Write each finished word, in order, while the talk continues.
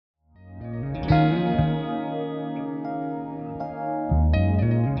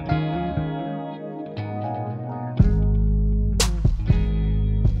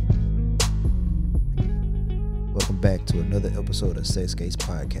to another episode of Sexcapes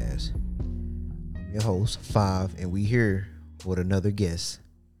Podcast. I'm your host, Five, and we here with another guest.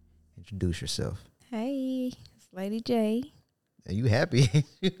 Introduce yourself. Hey, it's Lady J. Are you happy?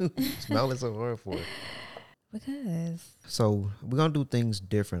 Smiling so hard for it. Because So we're gonna do things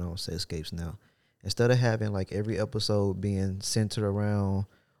different on Sexcapes now. Instead of having like every episode being centered around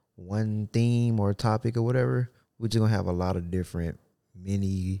one theme or topic or whatever, we're just gonna have a lot of different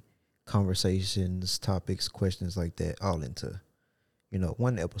mini conversations, topics, questions like that all into,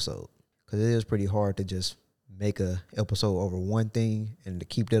 one episode. Because it is pretty hard to just make a episode over one thing and to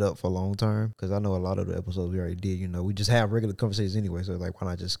keep that up for a long term. Because I know a lot of the episodes we already did, we just have regular conversations anyway. So like, why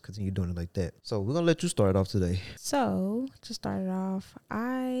not just continue doing it like that? So we're gonna let you start off today. So, to start it off,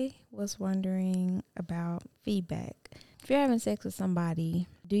 I was wondering about feedback. If you're having sex with somebody,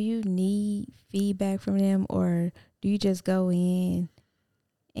 do you need feedback from them, or do you just go in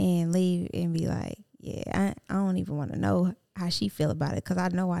and leave and be like, yeah, I don't even want to know how she feel about it, because I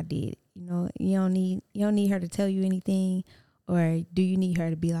know I did. You don't need her to tell you anything, or do you need her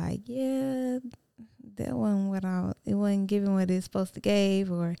to be like, yeah, that wasn't it wasn't giving what it's supposed to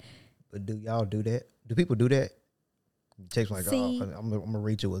give, or. But do y'all do that? Do people do that? Text like, See, I'm gonna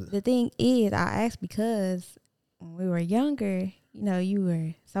reach you with it. The thing is, I asked because when we were younger, you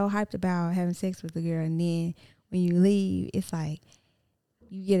were so hyped about having sex with a girl, and then when you leave, it's like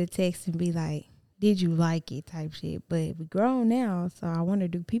you get a text and be like, did you like it type shit. But we grown now, so I wonder,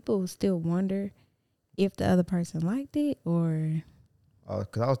 do people still wonder if the other person liked it, or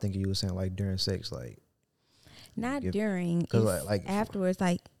Because I was thinking you were saying like during sex, like not If- during, Cause it's like afterwards,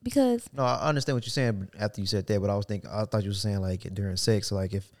 like, because no, I understand what you're saying after you said that, but I thought you were saying like during sex, so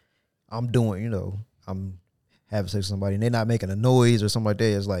like if I'm doing, I'm having sex with somebody and they're not making a noise or something like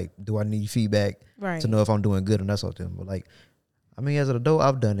that, it's like, do I need feedback right. to know if I'm doing good or not something? But like, I mean, as an adult,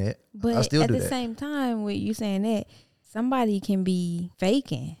 I've done that. But I still at do the that. same time, with you saying that, somebody can be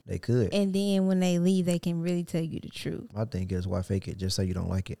faking. They could. And then when they leave, they can really tell you the truth. My thing is, why fake it? Just say you don't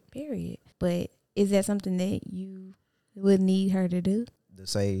like it. Period. But is that something that you would need her to do? To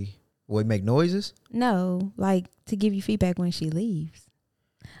say, make noises? No, like to give you feedback when she leaves.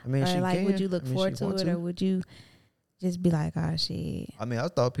 I mean, Or she like, can. would you look forward she to want it, or would you just be like, oh shit? I mean, I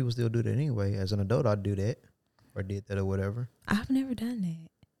thought people still do that anyway. As an adult, I'd do that or did that or whatever. I've never done that.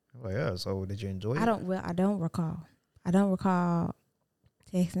 I'm like, yeah, so did you enjoy it? I don't recall. I don't recall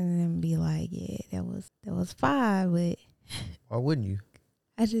texting them and be like, yeah, that was fine, but Why wouldn't you?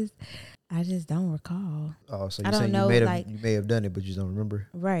 I just don't recall. Oh, so I you're don't saying know, you may have done it, but you don't remember?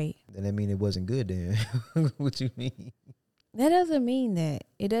 Right. Then that mean it wasn't good then. What you mean? That doesn't mean that.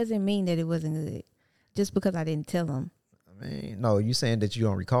 It doesn't mean that it wasn't good. Just because I didn't tell them. I mean, no, you saying that you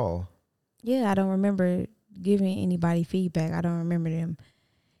don't recall. Yeah, I don't remember giving anybody feedback. I don't remember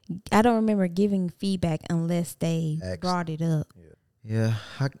giving feedback unless they brought it up. Yeah,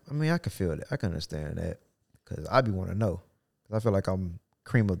 I mean, I can feel that. I can understand that. Because I be wanting to know. Because I feel like I'm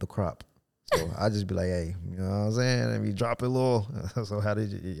cream of the crop. So I just be like, hey, you know what I'm saying? And we drop it a little. So how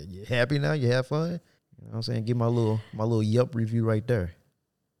did you happy now? You have fun? You know what I'm saying? Give my little Yelp review right there.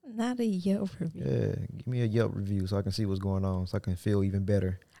 Not a Yelp review. Yeah, give me a Yelp review so I can see what's going on, so I can feel even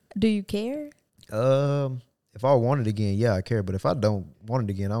better. Do you care? If I want it again, yeah, I care. But if I don't want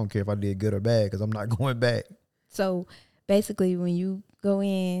it again, I don't care if I did good or bad because I'm not going back. So basically, when you go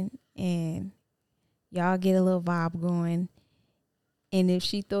in and y'all get a little vibe going, and if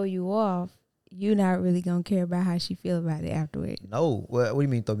she throw you off, you're not really gonna care about how she feel about it afterward. No, what do you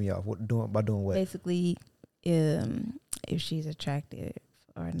mean throw me off? By doing what? Basically, if she's attractive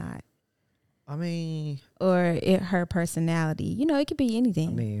or not. I mean, or her personality. It could be anything.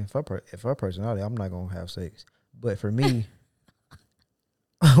 I mean, if her personality, I'm not gonna have sex. But for me,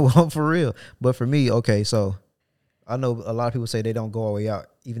 well, for real. But for me, okay, so I know a lot of people say they don't go all the way out,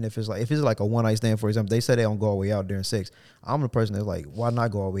 even if it's like a one night stand, for example. They say they don't go all the way out during sex. I'm the person that's like, why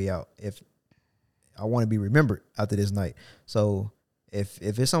not go all the way out if I want to be remembered after this night? So if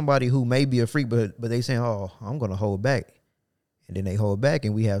it's somebody who may be a freak, but they saying, oh, I'm gonna hold back, and then they hold back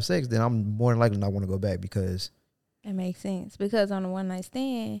and we have sex, then I'm more than likely not want to go back because it makes sense. Because on a one night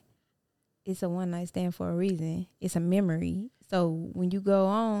stand, it's a one night stand for a reason. It's a memory. So when you go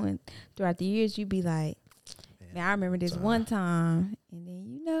on throughout the years, you be like, man, I remember this one time, and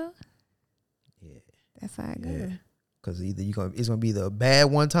then yeah, that's how it goes. Because either it's gonna be either a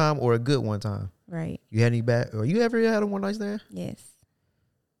bad one time or a good one time. Right. You had any bad? Or you ever had a one night stand? Yes,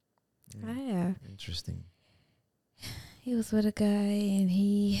 I have. Interesting. He was with a guy, and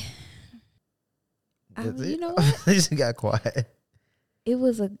he. You know what? He just got quiet. It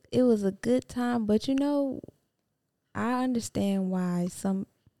was a good time, but I understand why some.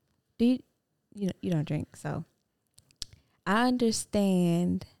 You don't drink, so I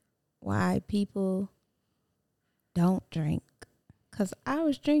understand why people don't drink, because I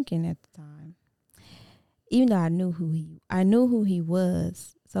was drinking at the time, even though I knew who he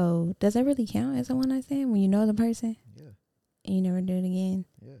was. So does that really count as a one night stand when you know the person? Yeah. And you never do it again?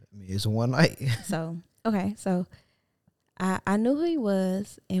 Yeah. I mean, it's one night. So okay, so I knew who he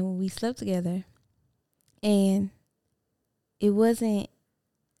was, and we slept together, and it wasn't.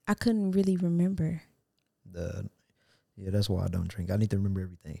 I couldn't really remember. Yeah, that's why I don't drink. I need to remember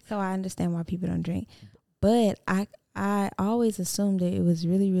everything. So I understand why people don't drink, but I always assumed that it was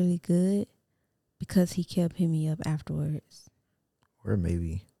really, really good because he kept hitting me up afterwards. Or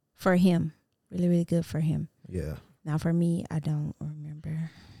maybe. For him, really, really good for him. Yeah. Now for me, I don't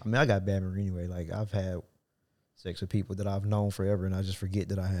remember. I mean, I got bad memory anyway. Like, I've had sex with people that I've known forever, and I just forget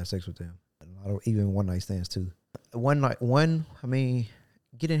that I had sex with them. And I don't even one night stands too. I mean,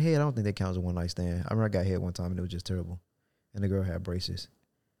 getting head, I don't think that counts as a one night stand. I remember I got head one time and it was just terrible, and the girl had braces.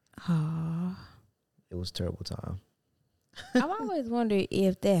 Oh, It was a terrible time. I've always wondered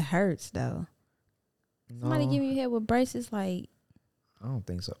if that hurts though. Somebody No, giving you head with braces, like, I don't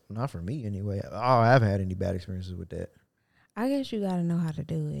think so. Not for me anyway. I haven't had any bad experiences with that. I guess you gotta know how to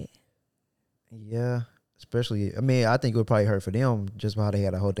do it. Yeah, especially. I mean, I think it would probably hurt for them just by how they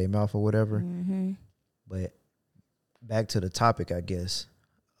had to hold their mouth or whatever. Mm-hmm. But back to the topic, I guess.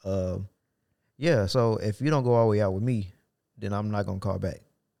 Yeah. So if you don't go all the way out with me, then I'm not gonna call back.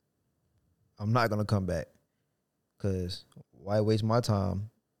 I'm not gonna come back, cause why waste my time?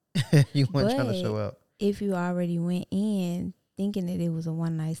 You weren't trying to show up. If you already went in thinking that it was a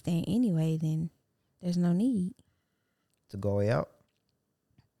one night stand anyway, then there's no need To go way out.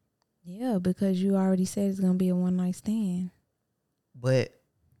 Yeah, because you already said it's gonna be a one night stand. But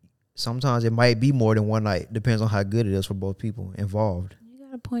sometimes it might be more than one night. Depends on how good it is for both people involved. You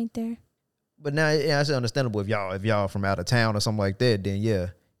got a point there. But now, yeah, it's understandable if y'all from out of town or something like that. Then yeah.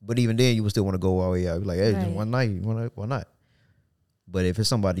 But even then, you would still want to go all the way out. You're like, hey, just one night, why not? But if it's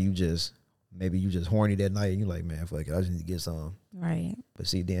somebody maybe you just horny that night, and you're like, man, fuck it, I just need to get some. Right. But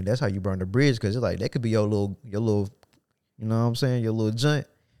see, then that's how you burn the bridge, because it's like that could be your little, you know what I'm saying, your little joint,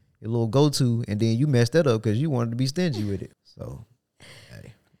 your little go-to, and then you messed that up because you wanted to be stingy with it. So,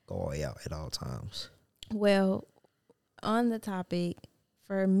 hey, go all the way out at all times. Well, on the topic,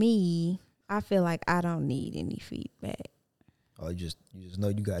 for me, I feel like I don't need any feedback. Oh, you just know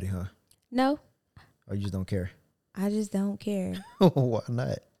you got it, huh? No. Or you just don't care? I just don't care. Why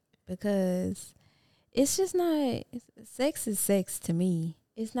not? Because it's just not, sex is sex to me.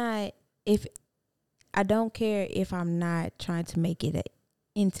 It's not, if I don't care if I'm not trying to make it an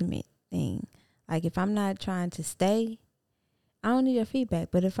intimate thing. Like if I'm not trying to stay, I don't need your feedback.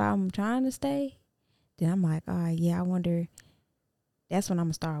 But if I'm trying to stay, then I'm like, oh yeah, I wonder. That's when I'm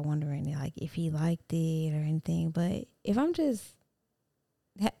gonna start wondering, like, if he liked it or anything. But if I'm just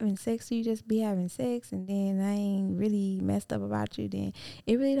having sex, so you just be having sex, and then I ain't really messed up about you, then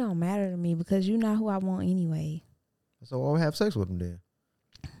it really don't matter to me because you're not who I want anyway. So why have sex with him then?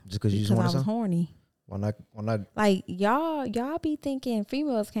 Just because you just want I was horny. Why not? Like y'all be thinking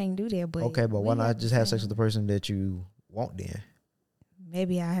females can't do that, but okay, but why not just have sex with the person that you want then?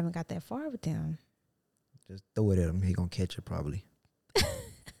 Maybe I haven't got that far with them. Just throw it at him. He gonna catch it probably.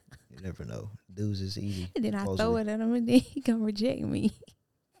 You never know. Dudes is easy. And then I throw it at him, and then he gonna reject me.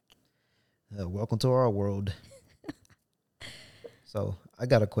 Welcome to our world. So I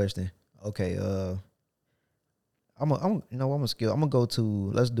got a question. Okay, I'm gonna go to,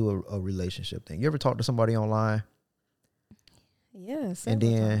 let's do a relationship thing. You ever talk to somebody online? Yeah, and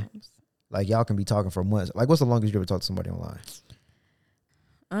then times. Like y'all can be talking for months. Like, what's the longest you ever talked to somebody online?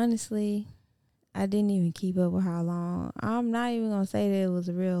 Honestly, I didn't even keep up with how long. I'm not even gonna say that it was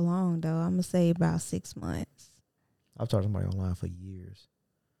real long though. I'm gonna say about 6 months. I've talked to somebody online for years.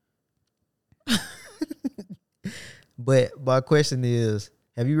 But my question is,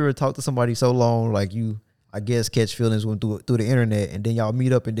 have you ever talked to somebody so long, like you, I guess, catch feelings through the internet, and then y'all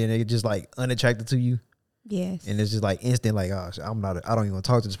meet up, and then they just like unattracted to you? Yes. And it's just like instant, like, oh, I don't even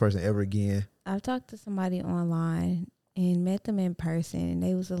talk to this person ever again. I've talked to somebody online and met them in person, and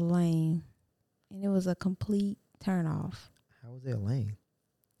they was a lame, and it was a complete turn off. How was they lame?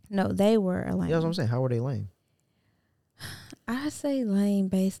 No, they were a lame. Yeah, that's what I'm saying. How were they lame? I say lame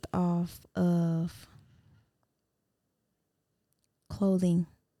based off of clothing.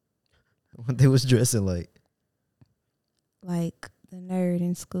 What they was dressing like the nerd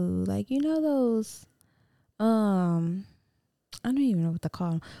in school. Like, you know those, I don't even know what to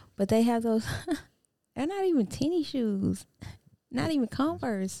call them, but they have those, they're not even tennis shoes. Not even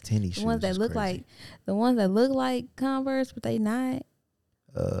Converse. Tennis shoes. The ones that look crazy. like Converse, but they not.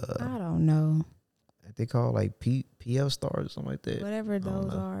 I don't know. they call like PL stars or something like that. whatever don't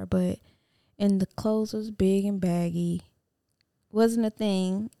those know. are. But and the clothes was big and baggy. Wasn't a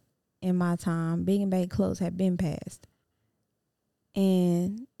thing in my time. Big and baggy clothes had been passed.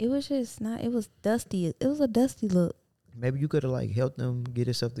 And it was just not, it was dusty. It was a dusty look. Maybe you could have like helped them get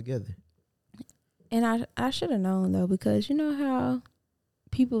itself together. And I should have known though, because you know how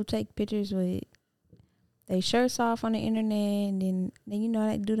people take pictures with they shirts off on the internet, and then you know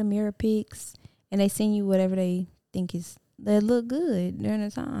they do the mirror pics, and they send you whatever they think is they look good during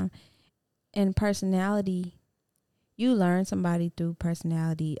the time. And personality, you learn somebody through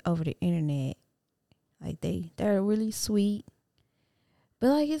personality over the internet. Like they're really sweet, but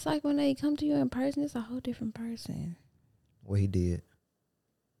like it's like when they come to you in person, it's a whole different person. What he did.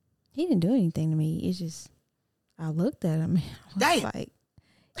 He didn't do anything to me. It's just I looked at him and I was like,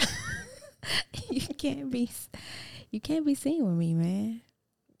 you can't be seen with me, man.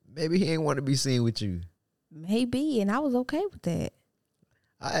 Maybe he ain't want to be seen with you. Maybe, and I was okay with that.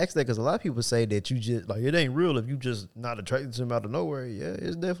 I asked that because a lot of people say that you just like it ain't real if you just not attracted to him out of nowhere. Yeah,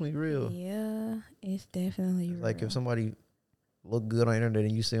 it's definitely real. Yeah, it's definitely real. Like if somebody look good on the internet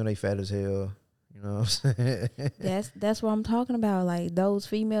and you see them, they fat as hell. You know what I'm saying? That's what I'm talking about. Like those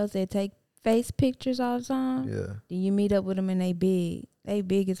females that take face pictures all the time. Yeah. Then you meet up with them and they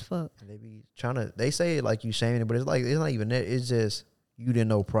big as fuck. And they be trying to. They say it like you shaming it, but it's like it's not even that. It's just you didn't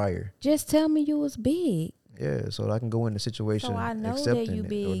know prior. Just tell me you was big, Yeah, so I can go in the situation. so I know that accepting you it or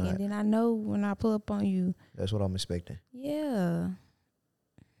big, not. and then I know when I pull up on you. That's what I'm expecting. Yeah,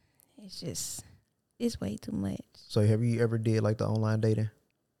 it's way too much. So have you ever did like the online dating?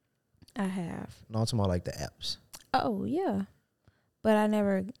 I have. No, I'm talking about like the apps. Oh yeah, but I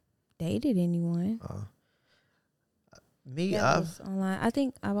never dated anyone. Me, That was online. I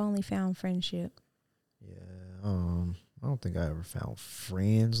think I've only found friendship. yeah, I don't think I ever found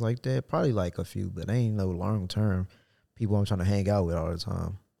friends like that. Probably like a few, but they ain't no long term people I'm trying to hang out with all the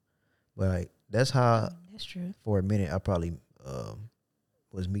time. But like that's how That's true. for a minute I probably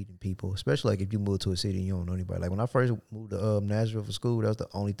was meeting people, especially like if you move to a city and you don't know anybody. Like when I first moved to Nashville for school, that was the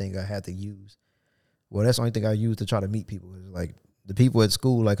only thing I had to use. Well, that's the only thing I used to try to meet people. It was like the people at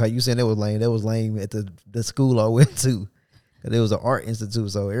school, like how you saying that was lame. That was lame at the school I went to. Cause it was an art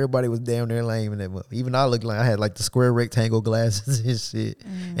institute, so everybody was down there lame. And even I looked like I had like the square rectangle glasses and shit.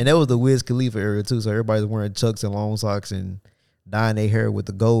 And that was the Wiz Khalifa era too. So everybody was wearing chucks and long socks and dyeing their hair with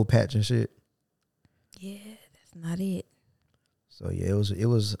the gold patch and shit. Yeah, that's not it. So yeah, it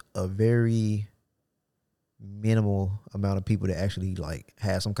was a very minimal amount of people that actually like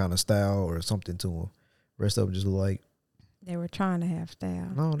had some kind of style or something to them. Rest of them just look like They were trying to have style.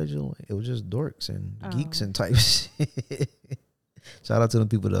 no, it was just dorks and geeks Oh. and type shit. Shout out to them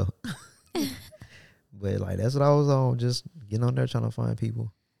people though. But like that's what I was on, just getting on there trying to find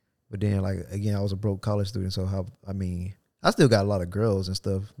people. But then like again, I was a broke college student, so I still got a lot of girls and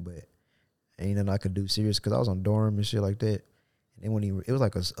stuff, but ain't nothing I could do serious because I was on dorm and shit like that. And then it was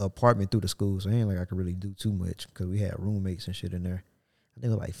like a apartment through the school, so it ain't like I could really do too much because we had roommates and shit in there. I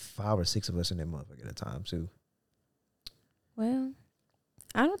think it was like 5 or 6 of us in that motherfucker at a time too. Well,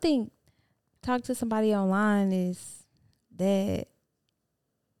 I don't think talk to somebody online is that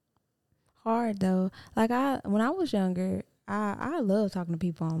hard though. Like when I was younger, I loved talking to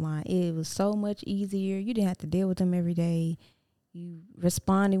people online. It was so much easier. You didn't have to deal with them every day. You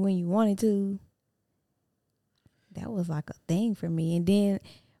responded when you wanted to. That was like a thing for me. And then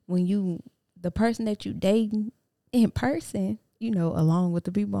when the person that you dating in person, you know, along with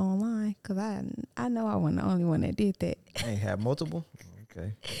the people online, because I know I wasn't the only one that did that. Ain't have multiple?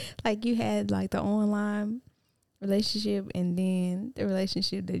 Okay. Like you had like the online relationship and then the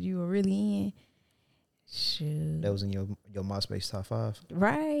relationship that you were really in. Shoot. That was in your MySpace top 5?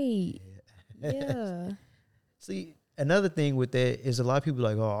 Right. Yeah. See, another thing with that is a lot of people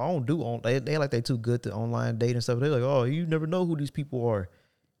like, oh, I don't do they like they too good to online date and stuff. They're like, oh, you never know who these people are.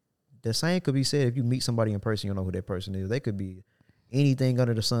 The same could be said if you meet somebody in person, you don't know who that person is. They could be anything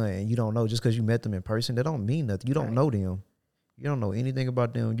under the sun and you don't know just because you met them in person. That don't mean nothing. You don't know them. You don't know anything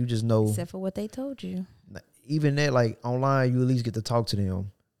about them. You just know. Except for what they told you. Even that, like online, you at least get to talk to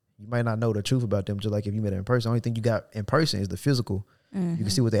them. You might not know the truth about them, just like if you met them in person. The only thing you got in person is the physical. Mm-hmm. You can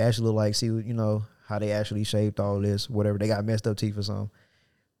see what they actually look like, see, you know, how they actually shaped all this, whatever. They got messed up teeth or something.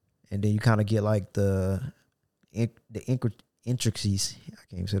 And then you kind of get like the intricacies. I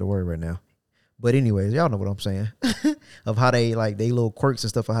can't even say the word right now. But anyways, y'all know what I'm saying. Of how they like they little quirks and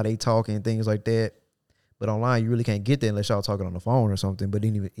stuff of how they talk and things like that. But online, you really can't get that unless y'all talking on the phone or something. But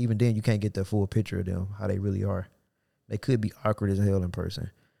even then, you can't get the full picture of them, how they really are. They could be awkward as hell in person.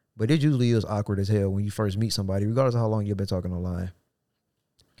 But it usually is awkward as hell when you first meet somebody, regardless of how long you've been talking online.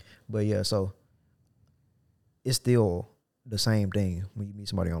 But yeah, so it's still the same thing when you meet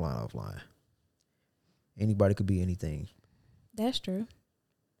somebody online or offline. Anybody could be anything. That's true.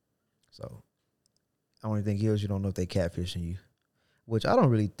 So, the only thing is you don't know if they catfishing you, which I don't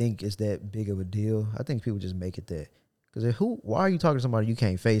really think is that big of a deal. I think people just make it that. Because why are you talking to somebody you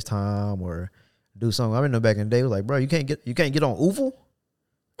can't FaceTime or do something? I remember back in the day, it was like, bro, you can't get on Oovel?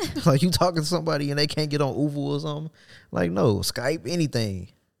 Like, you talking to somebody and they can't get on Oovel or something? Like, no, Skype, anything.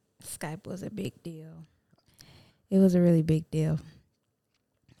 Skype was a big deal. It was a really big deal.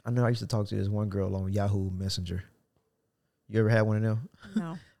 I know I used to talk to this one girl on Yahoo Messenger. You ever had one of them?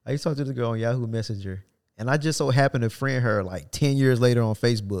 No. I used to talk to this girl on Yahoo Messenger, and I just so happened to friend her like 10 years later on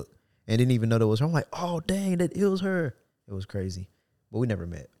Facebook and didn't even know that was her. I'm like, oh, dang, it was her. It was crazy. But we never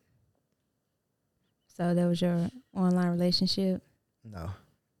met. So that was your online relationship? No,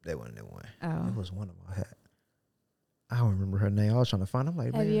 that wasn't that one. Oh. It was one of them I had. I don't remember her name. I was trying to find her. I'm like,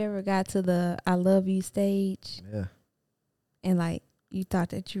 Have man. you ever got to the I love you stage Yeah. and like you thought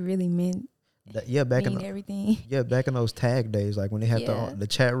that you really mean Back in everything? back in those tag days, like when they had Yeah. the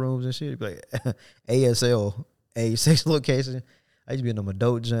chat rooms and shit, like ASL, a sex location. I used to be in them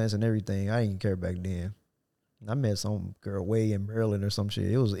adult joints and everything. I didn't care back then. I met some girl way in Maryland or some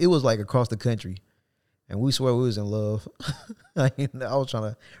shit. It was like across the country, and we swear we was in love. I was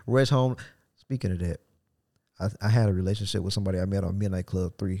trying to rush home. Speaking of that, I had a relationship with somebody I met on Midnight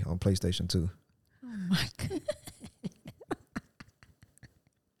Club 3 on PlayStation 2. Oh my God.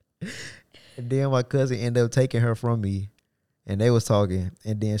 And then my cousin ended up taking her from me, and they was talking,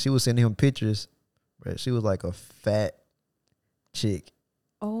 and then she was sending him pictures. Right, she was like a fat chick.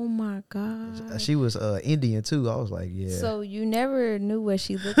 Oh my God. She was Indian too. I was like, yeah. So you never knew what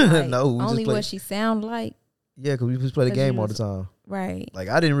she looked like? No, we just only played- what she sound like? Yeah, because we just play the 'Cause game you all the was- time. Right. Like,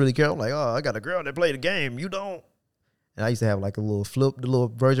 I didn't really care. I'm like, oh, I got a girl that play the game. You don't. And I used to have like a little the little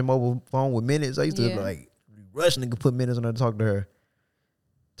Virgin mobile phone with minutes. I used to Yeah. like rush and put minutes on there to talk to her.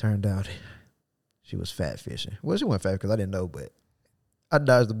 Turned out she was fat fishing. Well, she wasn't fat because I didn't know, but I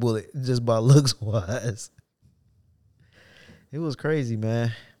dodged the bullet just by looks wise. It was crazy,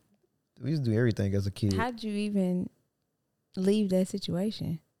 man. We used to do everything as a kid. How'd you even leave that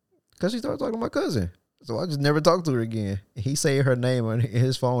situation? Because she started talking to my cousin. So I just never talked to her again. He saved her name on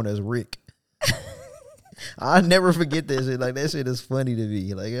his phone as Rick. I never forget that shit. Like, that shit is funny to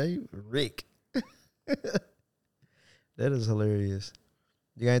me. Like, hey, Rick. That is hilarious.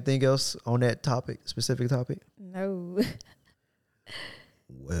 You got anything else on that topic, specific topic? No.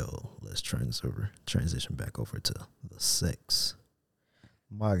 Well, let's transition back over to the sex.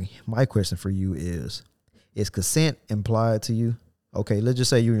 My question for you is consent implied to you? Okay, let's just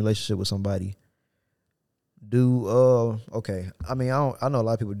say you're in a relationship with somebody. Okay. I mean, I know a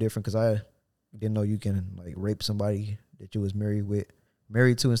lot of people are different because I didn't know you can like rape somebody that you was married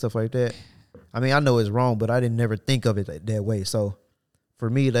to and stuff like that. I mean, I know it's wrong, but I didn't never think of it that way. So for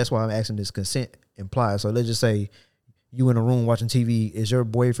me, that's why I'm asking, this consent implied. So let's just say you in a room watching TV. Is your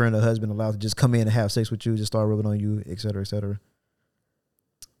boyfriend or husband allowed to just come in and have sex with you, just start rubbing on you, et cetera, et cetera?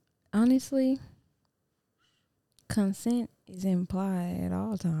 Honestly, consent is implied at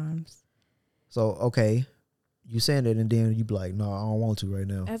all times. So, okay, you saying that and then you be like, no, I don't want to right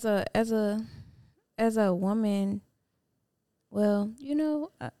now. As a woman, well,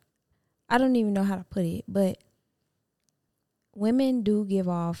 I don't even know how to put it, but women do give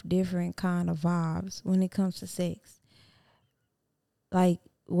off different kind of vibes when it comes to sex. Like,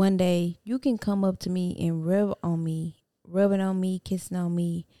 one day you can come up to me and rubbing on me, kissing on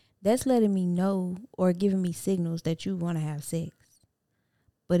me. That's letting me know or giving me signals that you want to have sex.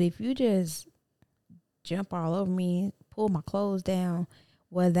 But if you just jump all over me, pull my clothes down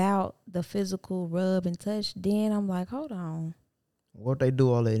without the physical rub and touch, then I'm like, hold on. What if they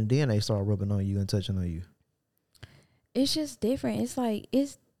do all that and then they start rubbing on you and touching on you? It's just different. It's like, I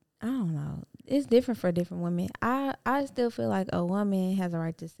don't know. It's different for different women. I still feel like a woman has a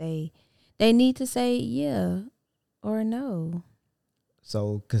right to say, they need to say yeah or no.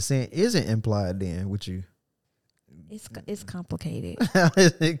 So consent isn't implied then with you. It's complicated.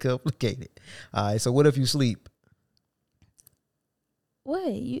 It's complicated. All right. So what if you sleep?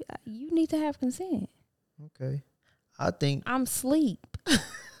 What? You need to have consent. Okay. I think. I'm sleep. All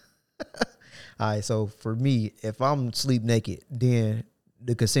right. So for me, if I'm sleep naked, then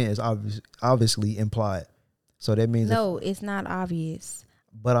the consent is obviously implied. So that means No, it's not obvious.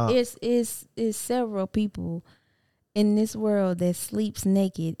 But It's several people in this world that sleeps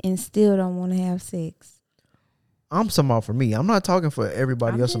naked and still don't want to have sex. I'm talking about for me. I'm not talking for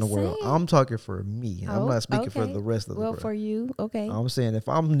everybody I'm else in the just world. saying. I'm talking for me. I'm not speaking for okay. the rest of the Well, world. for you, okay. I'm saying if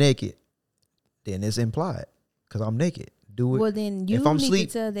I'm naked, then it's implied because I'm naked. Do it. Well, then you if I'm need sleep-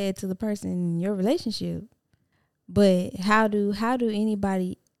 to tell that to the person in your relationship. But how do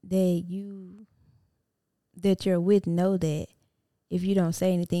anybody that you're with know that if you don't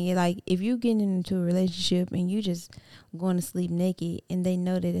say anything? Like if you getting into a relationship and you just going to sleep naked and they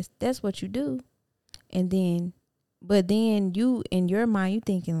know that that's what you do, and then but then you in your mind you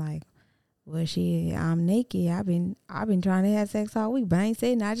thinking like, well shit, I'm naked. I've been trying to have sex all week, but I ain't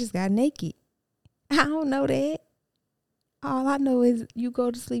saying I just got naked. I don't know that. All I know is you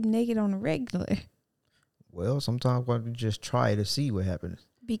go to sleep naked on a regular. Well, sometimes why don't you just try to see what happens?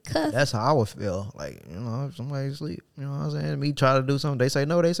 Because That's how I would feel. Like, if somebody sleep, you know what I'm saying? Me try to do something, they say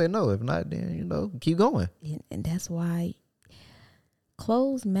no, they say no. If not, then, keep going. and that's why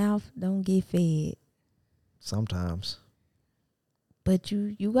closed mouth don't get fed. Sometimes. But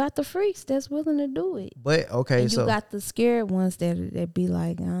you got the freaks that's willing to do it. But, okay, and you so. got the scared ones that be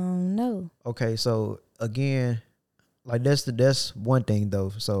like, I don't know. Okay, so, again, like, that's one thing, though.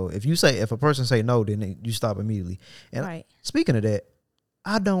 So, if a person say no, then you stop immediately. And Right. speaking of that,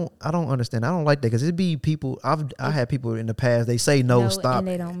 I don't understand. I don't like that because it be people. I had people in the past. They say no, stop, and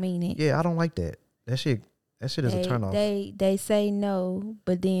they don't mean it. Yeah, I don't like that. That shit is a turn off. They say no,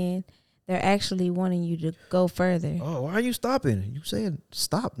 but then they're actually wanting you to go further. Oh, why are you stopping? You saying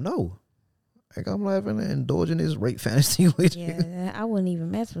stop? No, like I'm laughing and indulging this rape fantasy with you. Yeah, I wouldn't even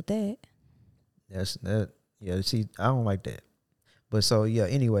mess with that. That's that. Yeah, see, I don't like that. But so yeah.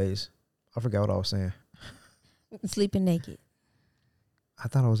 Anyways, I forgot what I was saying. Sleeping naked. I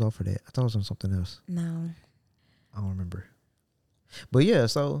thought I was off for that. I thought it was on something else. No. I don't remember. But yeah,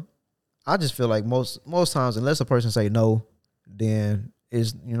 so I just feel like most times, unless a person say no, then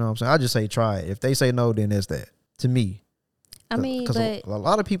it's, you know what I'm saying? I just say try it. If they say no, then it's that. To me. I mean, but a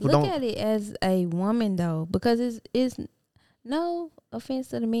lot of people look don't at it as a woman though, because it's no offense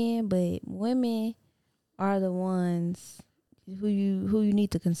to the men, but women are the ones who you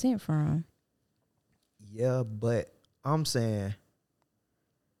need to consent from. Yeah, but I'm saying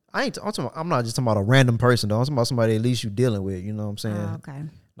I'm not just talking about a random person though. I'm talking about somebody at least you dealing with, you know what I'm saying? Oh, okay.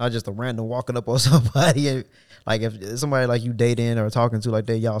 Not just a random walking up on somebody. And, like if somebody like you dating or talking to like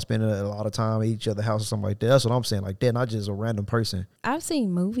that, y'all spending a lot of time at each other's house or something like that. That's what I'm saying. Like that, not just a random person. I've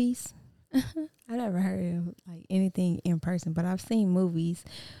seen movies. I never heard of like anything in person, but I've seen movies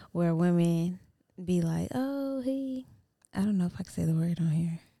where women be like, "Oh, I don't know if I can say the word on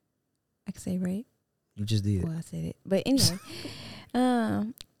here. I can say rape." You just did. Well, I said it, but anyway,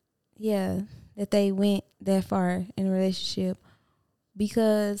 yeah, that they went that far in a relationship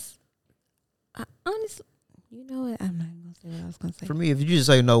because honestly, you know what? I'm not even gonna say what I was gonna say. For me, if you just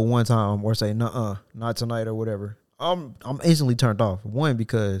say no one time or say nuh-uh, not tonight or whatever, I'm instantly turned off. One,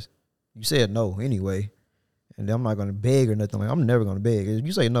 because you said no anyway, and I'm not gonna beg or nothing. Like I'm never gonna beg. If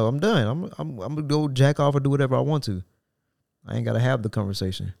you say no, I'm done. I'm gonna go jack off or do whatever I want to. I ain't gotta have the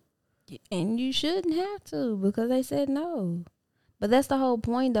conversation. And you shouldn't have to because they said no. But that's the whole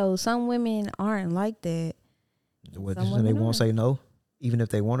point, though. Some women aren't like that. What, Some they women won't are. say no, even if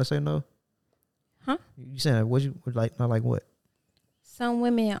they want to say no. Huh? You saying what you like? Not like what? Some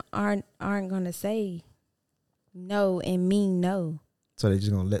women aren't gonna say no and mean no. So they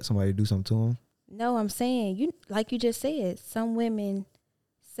just gonna let somebody do something to them? No, I'm saying you like you just said. Some women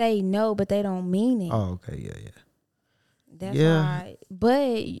say no, but they don't mean it. Oh, okay, yeah. That's Yeah. why.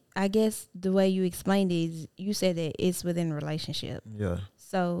 But I guess the way you explained it is you said that it's within a relationship. Yeah.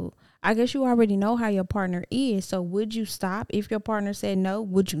 So I guess you already know how your partner is. So would you stop if your partner said no?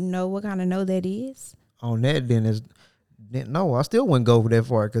 Would you know what kind of no that is? On that, then no. I still wouldn't go that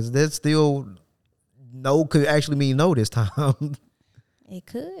far because that's still no could actually mean no this time. It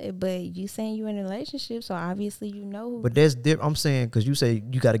could, but you saying you in a relationship, so obviously you know. But that's different. I'm saying because you say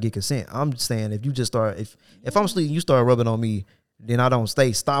you got to get consent. I'm saying if you just start if I'm sleeping, you start rubbing on me, then I don't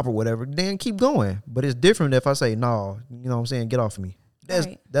stop or whatever. Then keep going. But it's different if I say no. You know what I'm saying? Get off of me.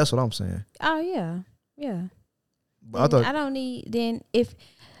 That's what I'm saying. Oh yeah. But I don't need then if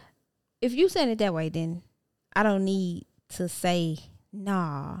you said it that way, then I don't need to say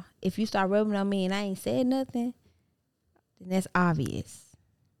nah. If you start rubbing on me and I ain't said nothing, then that's obvious.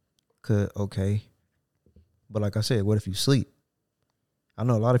 Okay. But like I said, what if you sleep? I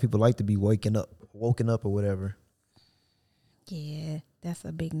know a lot of people like to be woken up or whatever. Yeah, that's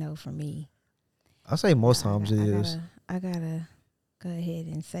a big no for me. I say most times it is. I gotta go ahead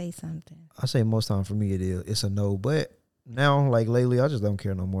and say something. I say most times for me it is. It's a no. But now, like lately, I just don't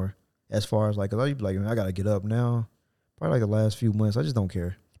care no more. As far as like, cause I used to be like, I gotta get up now. Probably like the last few months, I just don't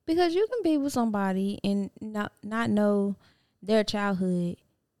care. Because you can be with somebody and not know their childhood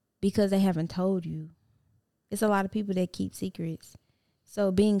because they haven't told you. It's a lot of people that keep secrets.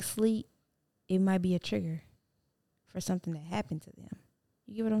 So being asleep, it might be a trigger for something that happened to them.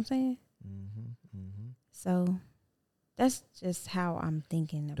 You get what I'm saying? Mm-hmm. So That's just how I'm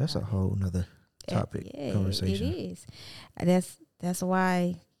thinking about That's a it. whole nother topic conversation. It is. That's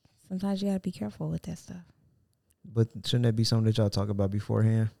why sometimes you gotta be careful with that stuff. But shouldn't that be something that y'all talk about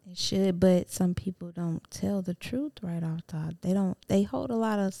beforehand? It should, but some people don't tell the truth right off top. They hold a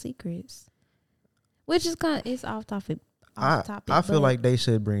lot of secrets, which is it's off topic. I feel like they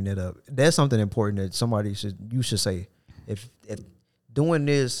should bring that up. That's something important that you should say. If doing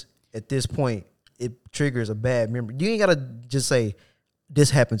this at this point, it triggers a bad memory. You ain't gotta just say this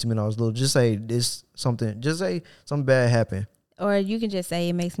happened to me when I was little. Just say just say something bad happened. Or you can just say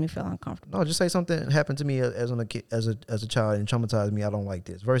it makes me feel uncomfortable. No, just say something happened to me as a child and traumatized me. I don't like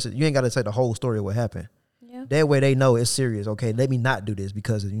this. Versus you ain't gotta say the whole story of what happened. Yeah. That way they know it's serious. Okay, let me not do this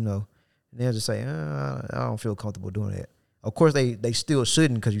because they'll just say I don't feel comfortable doing that. Of course they still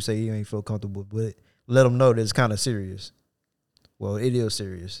shouldn't because you say you ain't feel comfortable, but let them know that it's kind of serious. Well, it is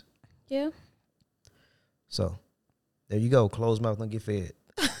serious. Yeah. So there you go. Closed mouth don't get fed.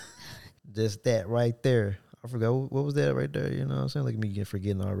 Just that right there. I forgot what was that right there. You know what I'm saying? Look at me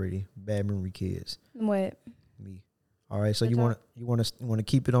forgetting already. Bad memory kids. What? Me. All right. So you want to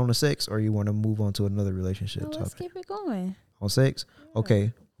keep it on the sex, or you want to move on to another relationship topic? Let's keep it going. On sex? Yeah.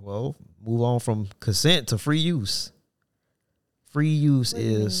 Okay. Well, move on from consent to free use. Free use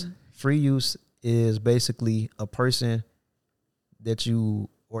is basically a person that you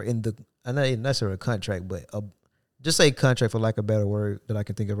or in the I know not necessarily a contract, but just say contract for lack of a better word that I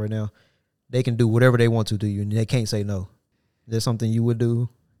can think of right now. They can do whatever they want to you, and they can't say no. Is that something you would do?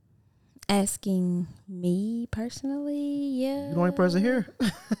 Asking me personally, yeah. You the only person here?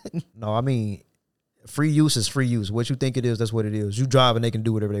 No, I mean, free use is free use. What you think it is, that's what it is. You drive and they can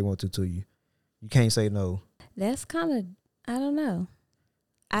do whatever they want to you. You can't say no. That's kind of, I don't know.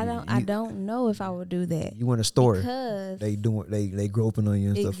 I don't know if I would do that. You in a store because they groping on you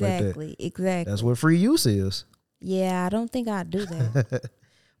and stuff like that. Exactly. That's what free use is. Yeah, I don't think I'd do that.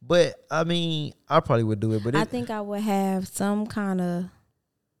 But I mean, I probably would do it. But I think I would have some kind of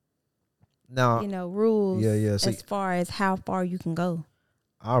rules. Yeah. See, as far as how far you can go.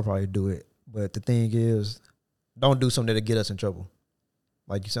 I'll probably do it. But the thing is, don't do something that'll get us in trouble.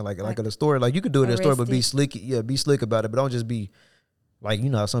 Like you said, like at a store. Like you could do it at a store, but be slick. Yeah, be slick about it. But don't just be like,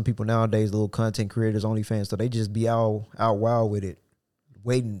 some people nowadays, little content creators, OnlyFans, so they just be out wild with it,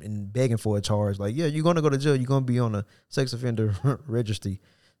 waiting and begging for a charge. Like, yeah, you're gonna go to jail. You're gonna be on a sex offender registry.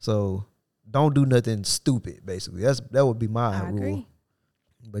 So don't do nothing stupid. Basically, that would be my rule. Agree.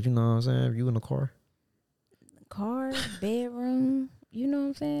 But you know what I'm saying? If you in a car, bedroom, you know what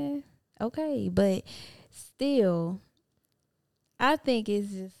I'm saying? Okay, but still, I think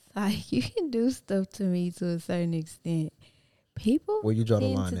it's just like you can do stuff to me to a certain extent. People where you draw the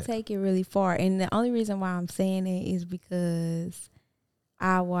tend line to take it really far, and the only reason why I'm saying it is because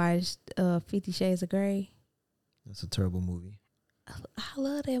I watched 50 Shades of Grey. That's a terrible movie. I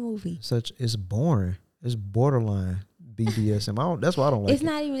love that movie. It's boring. It's borderline BDSM. That's why I don't like it. It's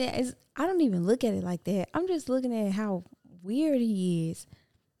not even that. I don't even look at it like that. I'm just looking at how weird he is.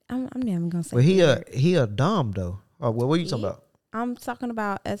 I'm never gonna say. Well, he a dom though. Oh, what are you talking about? I'm talking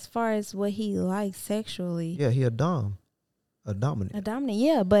about as far as what he likes sexually. Yeah, he a dom, a dominant. A dominant,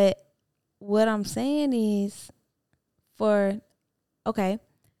 yeah. But what I'm saying is, I'm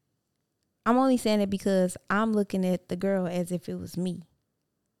only saying it because I'm looking at the girl as if it was me.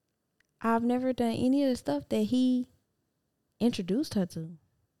 I've never done any of the stuff that he introduced her to.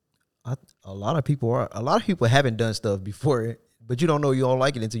 A lot of people haven't done stuff before, but you don't know you don't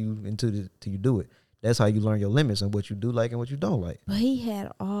like it until you do it. That's how you learn your limits and what you do like and what you don't like. But he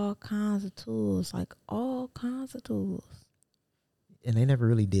had all kinds of tools, And they never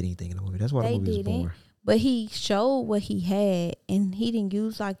really did anything in the movie. That's why the movie was boring. But he showed what he had, and he didn't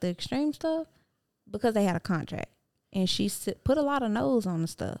use like the extreme stuff because they had a contract. And she put a lot of no's on the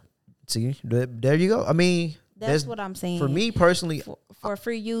stuff. See, there you go. I mean, that's what I'm saying. For me personally, for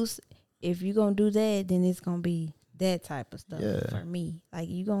free use, if you're gonna do that, then it's gonna be that type of stuff. Yeah. For me, like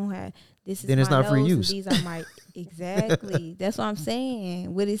you gonna have this is then it's not free use. These are my exactly. That's what I'm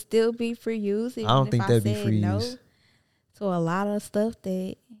saying. Would it still be free use? I don't think that'd be free use. So a lot of stuff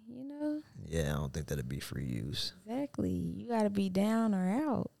that Yeah, I don't think that'd be free use. Exactly. You gotta be down or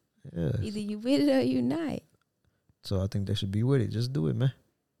out. Yeah. Either you with it or you not. So I think they should be with it. Just do it, man.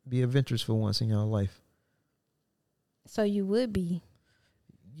 Be adventurous for once in your life. So you would be?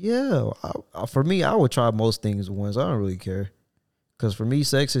 Yeah. For me, I would try most things at once. I don't really care. Because for me,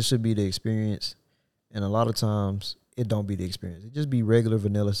 sex, it should be the experience. And a lot of times, it don't be the experience. It just be regular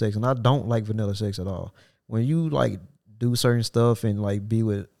vanilla sex. And I don't like vanilla sex at all. When you, like, do certain stuff and, like, be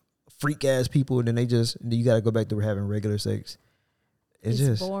with freak-ass people, and then you got to go back to having regular sex. It's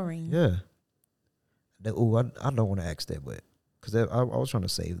just boring. Yeah. I don't want to ask that, but because I was trying to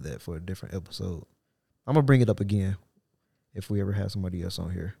save that for a different episode. I'm gonna bring it up again if we ever have somebody else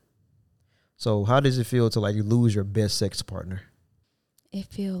on here. So, how does it feel to like lose your best sex partner? It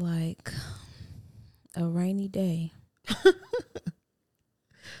feel like a rainy day.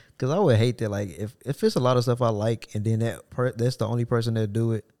 Because I would hate that. Like, if it's a lot of stuff I like, and then that's the only person that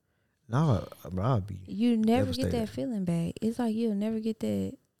do it. No, I'd be. You never get devastated. that feeling back. It's like you'll never get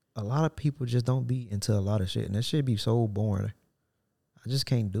that. A lot of people just don't be into a lot of shit, and that shit be so boring. I just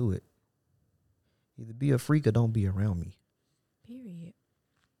can't do it. Either be a freak or don't be around me. Period.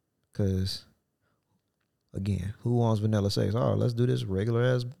 Because, again, who wants vanilla sex? Oh, let's do this regular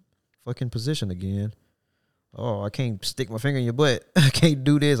ass fucking position again. Oh, I can't stick my finger in your butt. I can't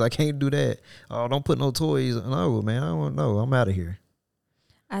do this. I can't do that. Oh, don't put no toys. No, man, I don't know. I'm out of here.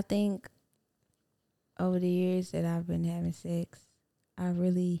 I think over the years that I've been having sex, I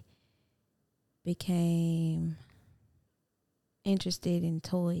really became interested in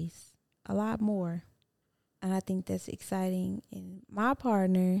toys a lot more. And I think that's exciting. And my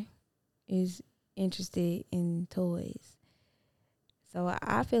partner is interested in toys. So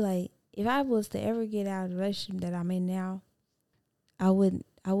I feel like if I was to ever get out of the relationship that I'm in now, I wouldn't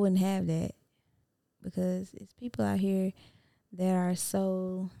have that. Because it's people out here that are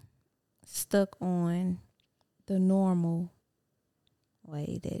so stuck on the normal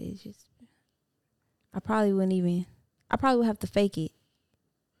way that it's just, I probably would have to fake it.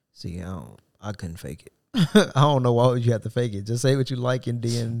 See, I couldn't fake it. I don't know why would you have to fake it. Just say what you like and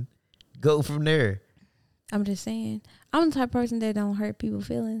then go from there. I'm just saying, I'm the type of person that don't hurt people's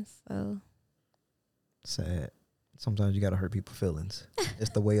feelings. So Sad. Sometimes you gotta hurt people's feelings. It's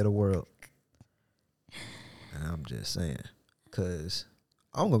the way of the world. And I'm just saying, cause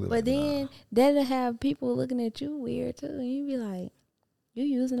I'm gonna be but like, then nah. that'll have people looking at you weird too, and you be like, you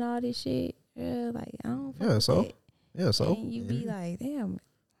using all this shit? Yeah, like I don't. Yeah, so that. yeah, so And you be like, damn.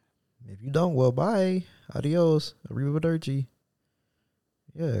 if you don't, well, bye, adios, arrivederci.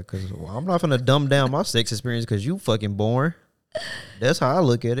 Yeah, because I'm not gonna dumb down my sex experience because you fucking boring. That's how I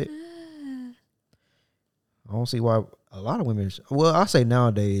look at it. I don't see why a lot of women. Well, I say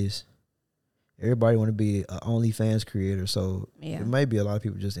nowadays, everybody want to be an OnlyFans creator, so Yeah. it may be a lot of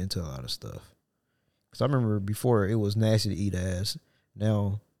people just into a lot of stuff. Because I remember before it was nasty to eat ass.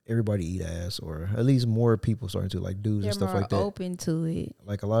 Now everybody eat ass, or at least more people starting to, like dudes They're and stuff more like that. open to it.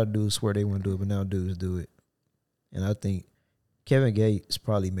 Like a lot of dudes swear they want to do it, but now dudes do it. And I think Kevin Gates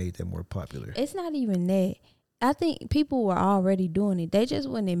probably made that more popular. It's not even that. I think people were already doing it. They just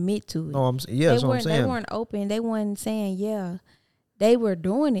wouldn't admit to it. No, that's what I'm saying. They weren't open. They weren't saying, yeah. They were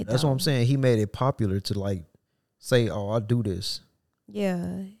doing it, That's though. what I'm saying. He made it popular to like say, "Oh, I do this."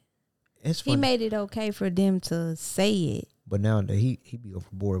 Yeah. It's funny. He made it okay for them to say it. But now that he be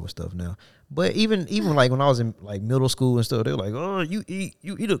overboard with stuff now. But even like when I was in like middle school and stuff, they were like, "Oh, you eat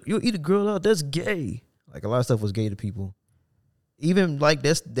a girl out, that's gay." Like a lot of stuff was gay to people. Even like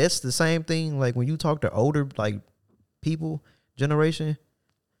that's the same thing. Like when you talk to older like people generation,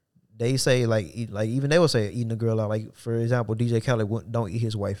 they say like even they will say eating a girl out. Like for example, DJ Khaled don't eat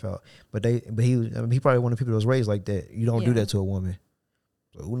his wife out, but he probably one of the people that was raised like that. You don't do that to a woman.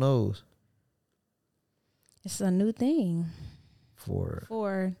 So who knows? It's a new thing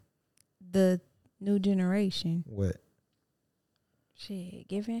For the new generation. what? Shit,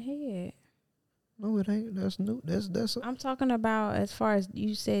 giving head. No, it ain't. That's new. That's. I'm talking about as far as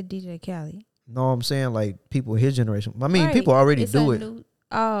you said, DJ Khaled. No, I'm saying like people his generation. I mean, Right. people already It's do a it.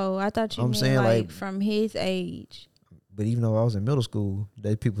 Oh, I thought you I'm meant saying, like, from his age. But even though I was in middle school,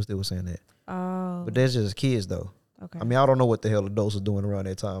 people still were saying that. Oh. But that's just kids though. Okay. I mean, I don't know what the hell adults was doing around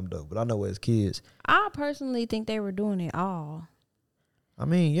that time though, but I know as kids. I personally think they were doing it all. I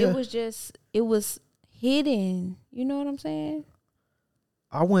mean, yeah. It was hidden. You know what I'm saying?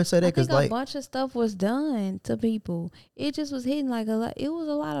 I wouldn't say that I because think like a bunch of stuff was done to people. It just was hidden like a lot. It was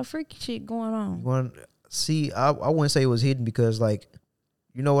a lot of freaky shit going on. I wouldn't say it was hidden because like,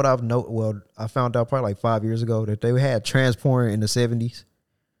 you know what I found out probably like 5 years ago that they had trans porn in the 70s.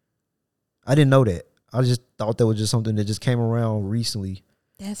 I didn't know that. I just thought that was just something that just came around recently.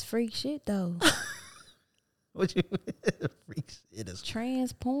 That's freak shit though. What you freak shit is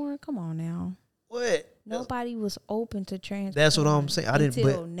Trans porn? Come on now. what? Nobody was open to trans That's porn what I'm saying. I didn't.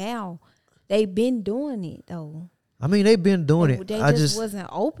 until But now. They've been doing it though. I mean, they've been doing it. They I just wasn't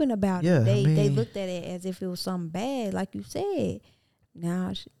open about Yeah, it. They I mean- looked at it as if it was something bad, like you said.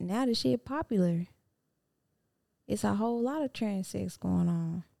 Now the shit popular. It's a whole lot of trans sex going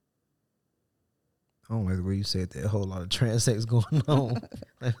on. I don't like the way you said that. A whole lot of trans sex going on.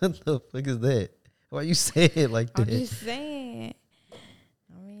 Like, what the fuck is that? Why you say it like I'm that? just saying.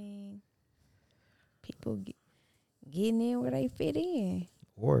 I mean, people getting in where they fit in.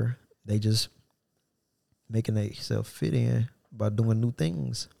 Or they just making themselves fit in by doing new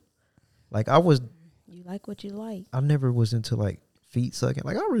things. Like You like what you like. I never was into like feet sucking.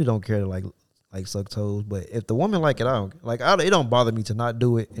 Like I really don't care to like suck toes. But if the woman like it, it don't bother me to not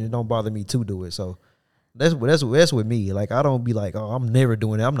do it, and it don't bother me to do it. So that's with me. Like I don't be like, oh, I'm never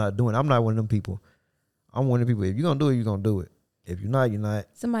doing it. I'm not doing it. I'm not one of them people. I'm one of the people. If you're gonna do it, you're gonna do it. If you're not, you're not.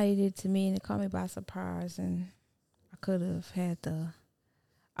 Somebody did it to me and it caught me by surprise, and I could have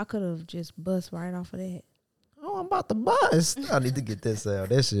just bust right off of that. Oh, I'm about to bust. I need to get this out.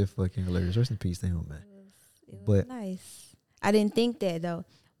 That shit fucking hilarious. Rest in peace to him, man. It was nice. I didn't think that though.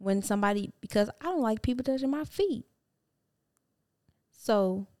 When somebody, because I don't like people touching my feet.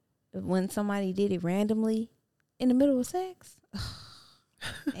 So when somebody did it randomly in the middle of sex,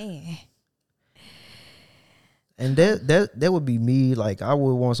 man. And that would be me. Like I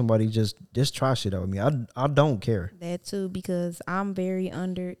would want somebody just try shit out with me. I don't care. That too, because I'm very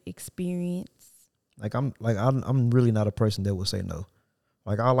under experienced. I'm really not a person that would say no.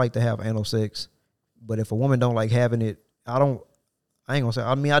 Like I like to have anal sex, but if a woman don't like having it, I ain't gonna say.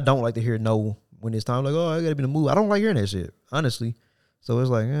 I mean, I don't like to hear no when it's time. Like, oh, I gotta be in the mood. I don't like hearing that shit, honestly. So it's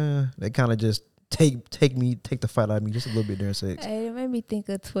like, they kind of just take the fight out of me just a little bit during sex. Hey, it made me think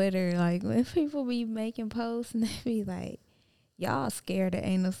of Twitter. Like when people be making posts and they be like, "Y'all scared of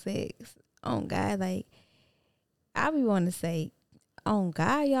anal sex?" Oh God, like I be wanting to say, "Oh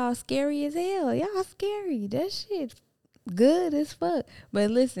God, y'all scary as hell. Y'all scary. That shit good as fuck."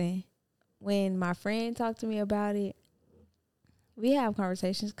 But listen, when my friend talked to me about it, we have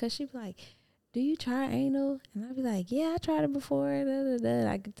conversations because she be like, "Do you try anal?" And I be like, "Yeah, I tried it before." Da, da,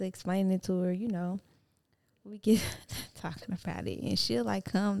 da. I get to explain it to her, We get talking about it, and she'll like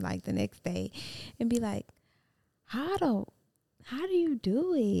come like the next day and be like, how do you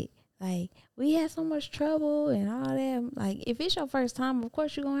do it? Like, we had so much trouble and all that. Like, if it's your first time, of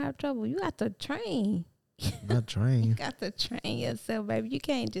course you're gonna have trouble. You got to train. Not train. You got to train yourself, baby. You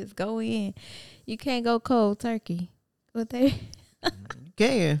can't just go in. You can't go cold turkey. But You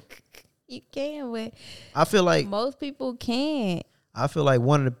can. you can, but I feel like most people can't. I feel like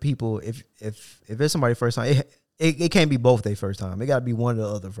one of the people, if it's somebody's first time, it can't be both their first time. It got to be one of the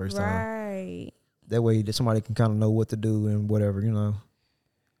other first time. Right. That way, that somebody can kind of know what to do and whatever, Because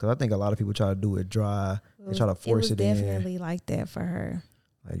I think a lot of people try to do it dry. They try to force it in. It was definitely like that for her.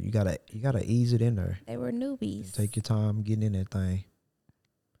 Like you gotta ease it in there. They were newbies. Take your time getting in that thing.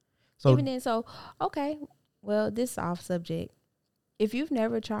 So even then, okay. Well, this is off subject. If you've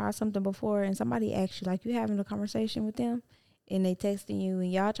never tried something before and somebody asks you, like you having a conversation with them and they texting you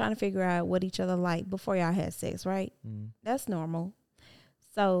and y'all trying to figure out what each other like before y'all had sex, right? That's normal.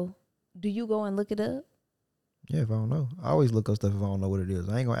 So do you go and look it up? Yeah, if I don't know. I always look up stuff if I don't know what it is.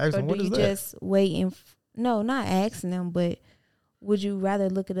 I ain't gonna ask them what is that. Or do you just wait and no, not asking them, but would you rather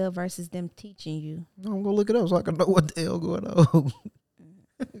look it up versus them teaching you? No, I'm gonna look it up so I can know what the hell going on.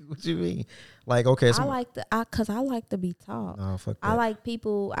 What you mean? Like, okay, I like to be taught. Oh, fuck that. I like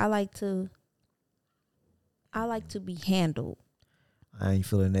to be handled. I ain't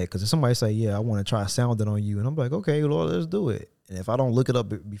feeling that because if somebody say, "Yeah, I want to try sounding on you," and I'm like, "Okay, Lord, let's do it." And if I don't look it up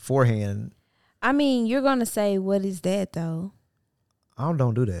beforehand, I mean, you're gonna say, "What is that?" Though I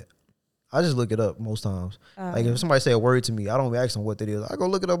don't do that. I just look it up most times. Like if somebody say a word to me, I don't ask them what it is. I go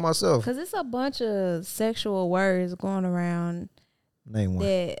look it up myself. Because it's a bunch of sexual words going around. Name one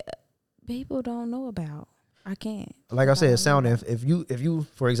that people don't know about. I can't. Like I said, sounding. If you,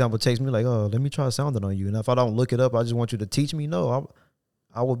 for example, text me like, "Oh, let me try sounding on you," and if I don't look it up, I just want you to teach me. No,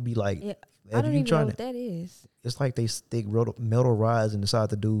 I would be like, yeah, I don't even know what that is. It's like they stick metal rods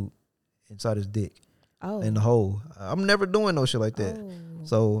inside the dude, inside his dick, in the hole. I'm never doing no shit like that.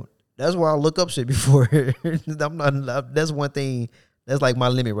 So that's why I look up shit before. I'm not. That's one thing. That's like my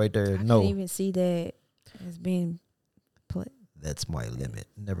limit right there. I can't even see that as being. That's my limit.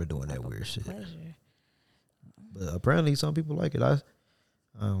 Never doing that weird shit. Pleasure. But apparently some people like it. I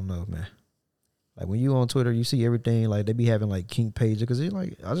don't know, man. Like when you on Twitter, you see everything. Like they be having like kink pages because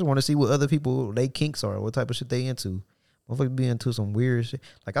like I just want to see what other people they kinks are, what type of shit they into. Motherfuckers be into some weird shit.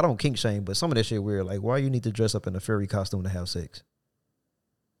 Like I don't kink shame, but some of that shit weird. Like why you need to dress up in a furry costume to have sex?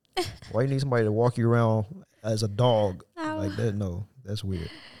 Why you need somebody to walk you around as a dog like that? No, that's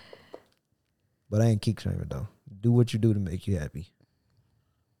weird. But I ain't kink shaming though. Do what you do to make you happy.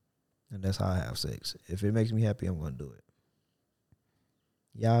 And that's how I have sex. If it makes me happy, I'm going to do it.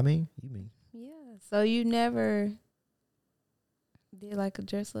 Yeah, I mean? You mean? Yeah. So you never did like a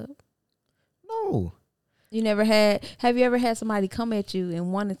dress up? No. You never have you ever had somebody come at you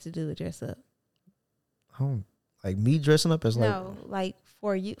and wanted to do a dress up? Like me dressing up as no, like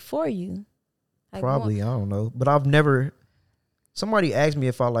for you. Like Probably, I don't know. But I've never. Somebody asked me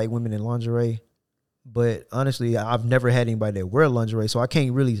if I like women in lingerie, but honestly, I've never had anybody that wear lingerie, so I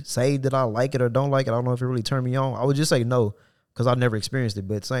can't really say that I like it or don't like it. I don't know if it really turned me on. I would just say no because I've never experienced it.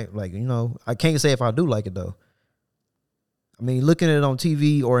 But same, like, I can't say if I do like it though. I mean, looking at it on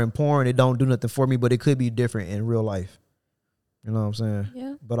TV or in porn, it don't do nothing for me, but it could be different in real life. You know what I'm saying?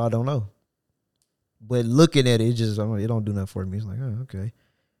 Yeah. But I don't know. But looking at it, it don't do nothing for me. It's like, oh, okay.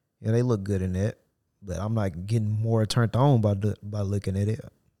 Yeah, they look good in that. But I'm not getting more turned on by looking at it.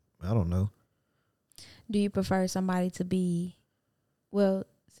 I don't know. Do you prefer somebody to be, well,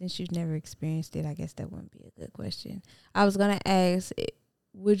 since you've never experienced it, I guess that wouldn't be a good question. I was going to ask,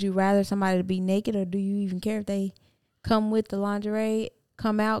 would you rather somebody to be naked, or do you even care if they come with the lingerie,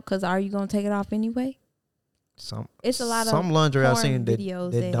 come out? Because are you going to take it off anyway? It's a lot of some lingerie I've porn seen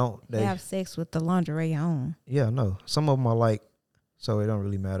videos that they have sex with the lingerie on. Yeah, no. Some of them I like, so it don't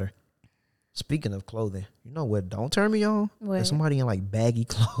really matter. Speaking of clothing, you know what don't turn me on? What? If somebody in like baggy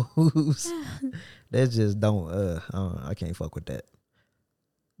clothes. That just don't I can't fuck with that.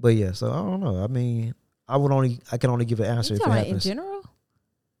 But yeah, so I don't know. I mean, I can only give an answer if it happens. In general?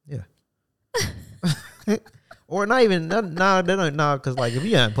 Yeah. Or not even because like if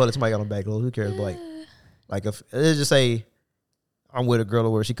you ain't public, somebody got on baggy clothes, who cares? But like if let's just say I'm with a girl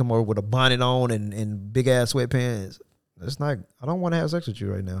where she come over with a bonnet on and big ass sweatpants. I don't want to have sex with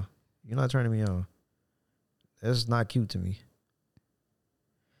you right now. You're not turning me on. That's not cute to me.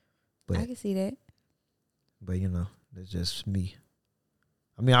 But I can see that. But that's just me.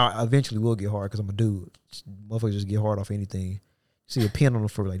 I mean, I eventually will get hard because I'm a dude. Motherfuckers just get hard off anything. See a pin on the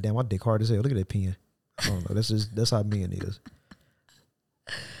floor, like, damn, my dick hard as hell. Look at that pin. I don't know. That's how men is.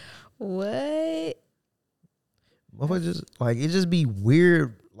 What? Motherfuckers just like it just be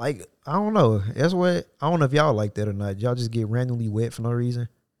weird. Like, I don't know. That's what I don't know if y'all like that or not. Y'all just get randomly wet for no reason.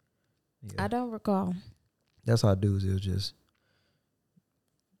 Yeah. I don't recall. That's how dudes is just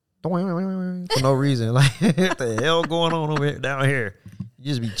for no reason. Like, what the hell going on over here, down here? You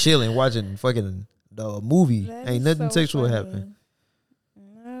just be chilling, watching fucking the movie. That Ain't is nothing so sexual funny. happen.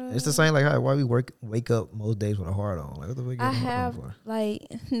 It's the same like why we wake up most days with a heart on. Like, what the fuck you I got a heart on have for? like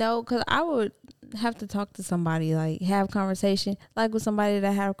no, because I would have to talk to somebody, like have conversation, like with somebody that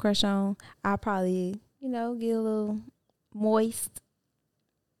I have a crush on. I probably get a little moist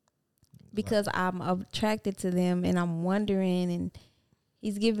because I'm attracted to them and I'm wondering, and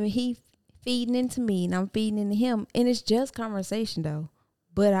he feeding into me and I'm feeding into him, and it's just conversation though.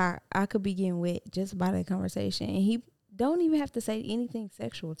 But I could be getting wet just by that conversation, and he don't even have to say anything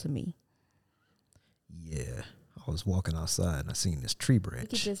sexual to me. Yeah, I was walking outside and I seen this tree branch.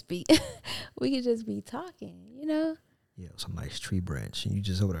 We could just be talking, Yeah, it was a nice tree branch, and you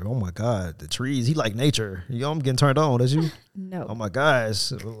just over there. Oh my God, the trees. He like nature. I'm getting turned on. That's you. No. Oh my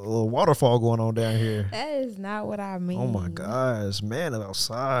gosh, a little waterfall going on down here. That is not what I mean. Oh my gosh, man, I'm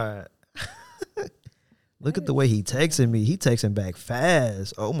outside. Look at the way he texting me. He texting back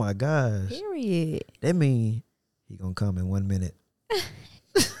fast. Oh my gosh. Period. That mean he gonna come in 1 minute.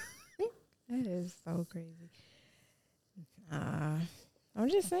 That is so crazy. I'm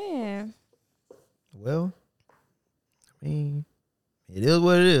just saying. Well, I mean, it is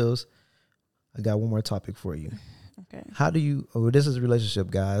what it is. I got one more topic for you. Okay. How do you? Oh, this is a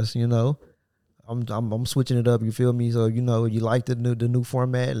relationship, guys. I'm switching it up. You feel me? So you like the new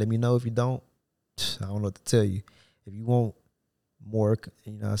format. Let me know if you don't. I don't know what to tell you. If you want more,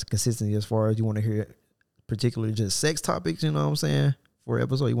 consistency as far as you want to hear, particularly just sex topics. You know what I'm saying? For an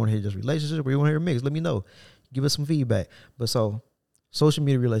episode, you want to hear just relationship, or you want to hear a mix? Let me know. Give us some feedback. But so, social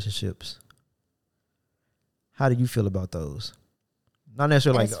media relationships. How do you feel about those? Not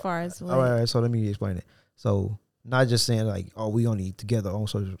necessarily As far as what? All right, so let me explain it. So, not just saying like, oh, we only together on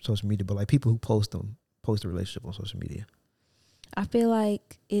social media, but like people who post a relationship on social media. I feel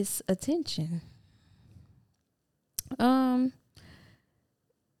like it's attention.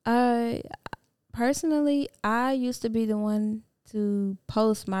 I personally, I used to be the one to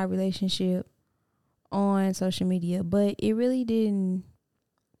post my relationship on social media, but it really didn't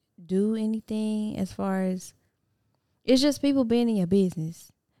do anything as far as it's just people being in your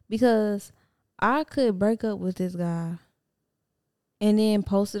business, because I could break up with this guy and then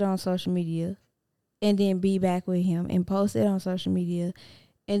post it on social media and then be back with him and post it on social media.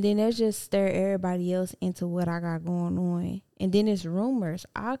 And then that just stir everybody else into what I got going on. And then it's rumors.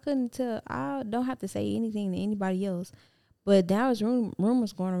 I don't have to say anything to anybody else. But now it's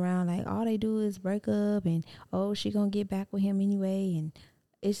rumors going around like all they do is break up and, oh, she going to get back with him anyway. And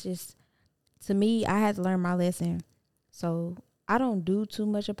it's just, to me, I had to learn my lesson. So I don't do too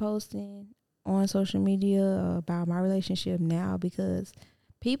much of posting on social media about my relationship now, because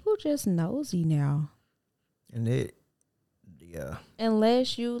People just nosy now. And yeah.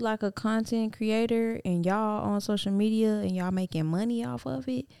 Unless you like a content creator and y'all on social media and y'all making money off of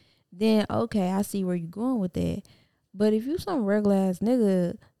it, then okay, I see where you're going with that. But if you some regular ass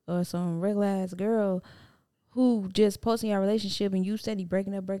nigga or some regular ass girl who just posting your relationship and you steady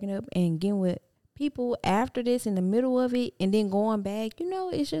breaking up and getting with people after this in the middle of it and then going back,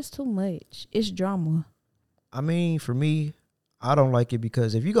 it's just too much. It's drama. I mean, for me, I don't like it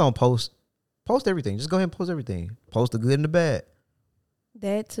because if you gonna post everything. Just go ahead and post everything. Post the good and the bad.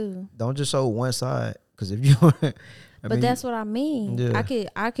 That too. Don't just show one side. Because if you, but that's what I mean. Yeah.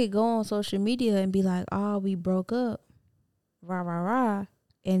 I could go on social media and be like, "Oh, we broke up, rah rah rah,"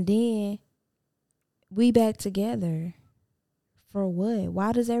 and then we back together. For what?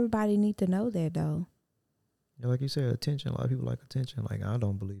 Why does everybody need to know that though? Yeah, like you said, attention. A lot of people like attention. Like, I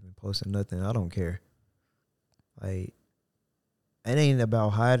don't believe in posting nothing. I don't care. Like, it ain't about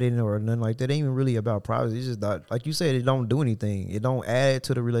hiding or nothing like that. It ain't even really about privacy. It's just not, like you said, it don't do anything. It don't add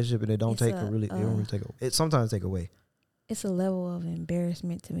to the relationship, and it don't it don't really take it sometimes take away. It's a level of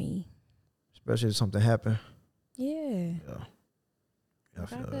embarrassment to me. Especially if something happened. Yeah.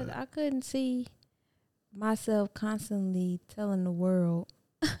 I couldn't see myself constantly telling the world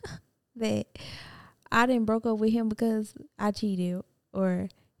that I didn't broke up with him because I cheated or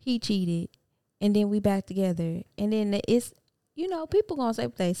he cheated, and then we back together, and then it's people gonna say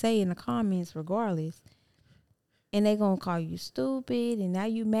what they say in the comments regardless, and they gonna call you stupid, and now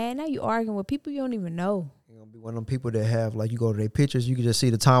you mad, now you arguing with people you don't even know. You're gonna be one of them people that have, like, you go to their pictures, you can just see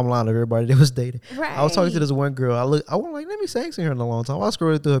the timeline of everybody that was dating. Right. I was talking to this one girl. I was like, let me say, I ain't seen her in a long time. I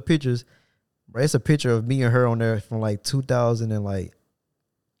scrolled through her pictures. Bro, it's a picture of me and her on there from like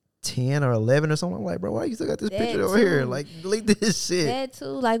 2010 or 11 or something. I'm like, bro, why you still got this picture over here? Like, delete this shit. That too.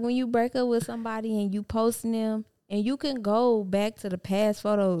 Like when you break up with somebody and you posting them, and you can go back to the past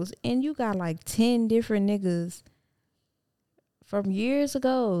photos and you got like 10 different niggas from years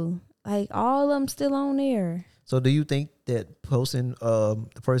ago. Like all of them still on there. So do you think that posting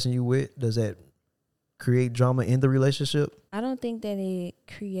the person you with, does that create drama in the relationship? I don't think that it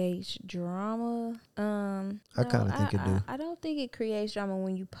creates drama. I kind of think it do. I don't think it creates drama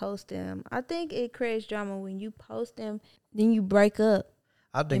when you post them. I think it creates drama when you post them, then you break up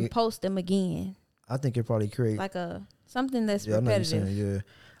and post them again. I think it probably creates like something that's repetitive.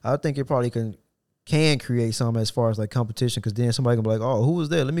 I think it probably can create some as far as like competition, because then somebody can be like, oh, who was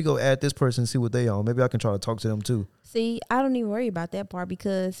that? Let me go add this person and see what they on. Maybe I can try to talk to them too. See, I don't even worry about that part,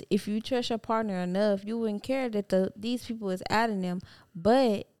 because if you trust your partner enough, you wouldn't care that these people is adding them.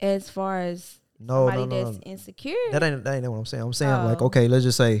 But as far as somebody that's insecure, that ain't what I'm saying. I'm saying like, okay, let's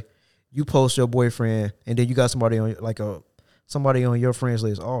just say you post your boyfriend and then you got somebody on somebody on your friends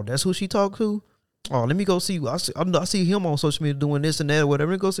list. Oh, that's who she talked to. Oh, let me go see. I see him on social media doing this and that or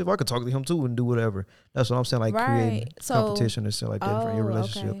whatever. Let me go see if I can talk to him too and do whatever. That's what I'm saying. Like creating competition and stuff like that for your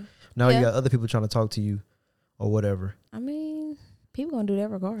relationship. Okay. Now you got other people trying to talk to you or whatever. I mean, people gonna do that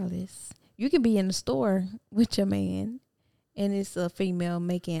regardless. You can be in the store with your man and it's a female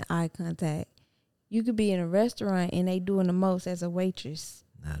making eye contact. You could be in a restaurant and they doing the most as a waitress.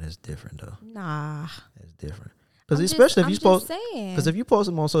 Nah, that's different though. Nah, that's different. Because especially if you post, because if you post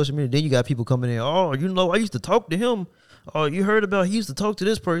them on social media, then you got people coming in. Oh, I used to talk to him. Oh, you heard about he used to talk to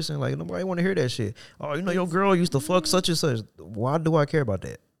this person. Like, nobody want to hear that shit. Oh, your girl used to fuck such and such. Why do I care about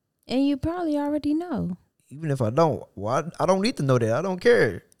that? And you probably already know. Even if I don't, why? I don't need to know that. I don't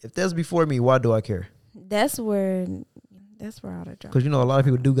care. If that's before me, why do I care? That's where all the drama. Because a lot of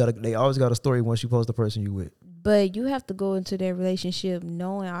people they always got a story once you post the person you with. But you have to go into that relationship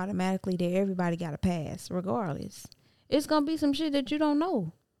knowing automatically that everybody got a pass, regardless. It's going to be some shit that you don't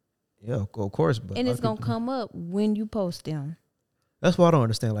know. Yeah, of course. And it's going to come up when you post them. That's why I don't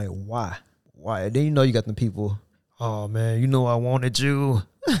understand, like, why? Why? And then you got them people, oh, man, I wanted you.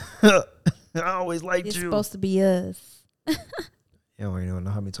 I always liked it's you. It's supposed to be us. You don't even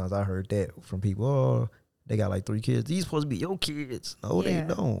know how many times I heard that from people. Oh, they got like 3 kids. These supposed to be your kids. No, they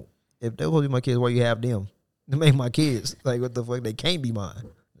don't. If they're supposed to be my kids, why you have them? They make my kids. Like, what the fuck? They can't be mine.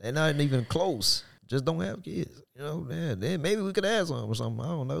 They're not even close. Just don't have kids. Then maybe we could add some or something. I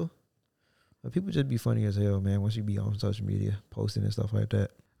don't know. But people just be funny as hell, man, once you be on social media posting and stuff like that.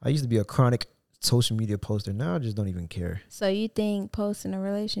 I used to be a chronic social media poster. Now I just don't even care. So you think posting a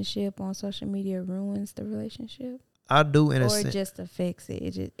relationship on social media ruins the relationship? I do in a sense. sense. Or it just affects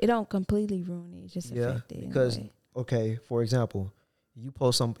it. It don't completely ruin it. It just affects it. Because, okay, for example, You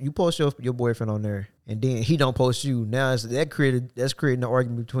post your boyfriend on there, and then he don't post you. Now that's creating an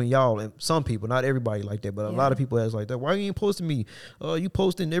argument between y'all and some people. Not everybody like that, but a lot of people that's like that. Why you ain't posting me? You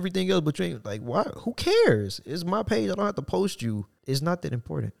posting everything else, but you ain't like why? Who cares? It's my page. I don't have to post you. It's not that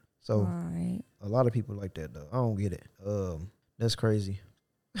important. So a lot of people like that though. I don't get it. That's crazy.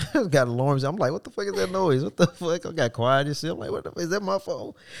 Got alarms. I'm like, what the fuck is that noise? What the fuck? I got quiet and shit. I'm like, what the fuck? Is that my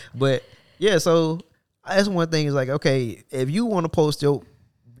phone? But yeah, so that's one thing is like, okay, if you want to post your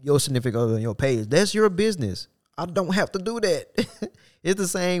significant other on your page, that's your business. I don't have to do that. It's the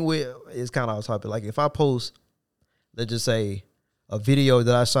same with, it's kind of off topic. Like if I post, let's just say a video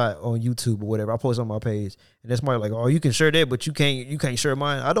that I shot on YouTube or whatever, I post on my page, and that's my like, oh, you can share that, but you can't share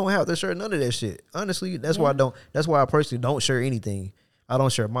mine. I don't have to share none of that shit. Honestly, that's why I personally don't share anything. I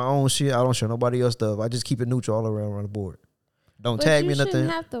don't share my own shit. I don't share nobody else's stuff. I just keep it neutral all around the board. Don't tag me nothing. You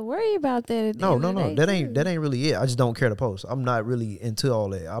shouldn't have to worry about that. No. That ain't really it. I just don't care to post. I'm not really into all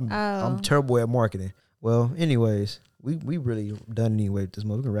that. I'm terrible at marketing. Well, anyways, we really done anyway with this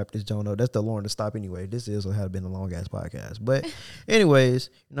month. We can wrap this joint up. That's the alarm to stop anyway. This is or have been a long ass podcast. But anyways,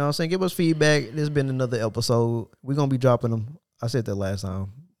 you know what I'm saying? Give us feedback. This has been another episode. We're gonna be dropping them. I said that last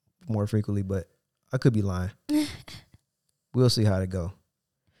time more frequently, but I could be lying. We'll see how it go.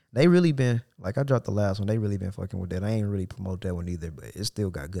 They really been, like I dropped the last one, they really been fucking with that. I ain't really promote that one either, but it still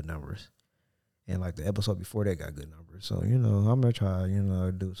got good numbers. And like the episode before that got good numbers. So, you know, I'm going to try, you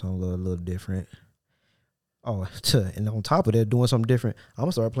know, do something a little different. Oh, and on top of that, doing something different, I'm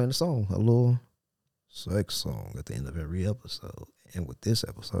going to start playing a song, a little sex song at the end of every episode. And with this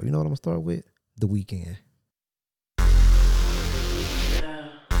episode, you know what I'm going to start with? The Weeknd.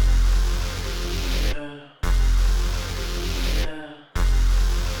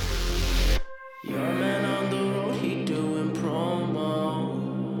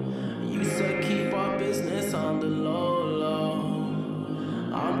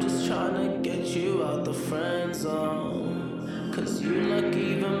 Friend zone, 'cause you look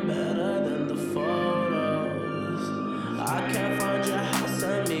even better than the photos. I can't find your house,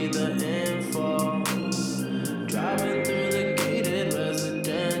 send me the info. Driving through the gated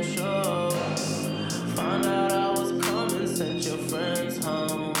residential, found out I was coming, sent your friends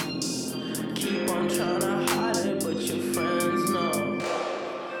home. Keep on trying to hide it, but your friends know.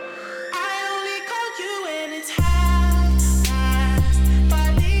 I only call you when it's half-assed,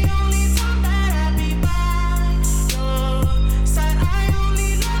 but the only time that I be by your side, I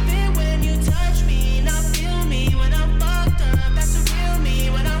only love it when you touch me, not feel me when I'm fucked up. That's a real me.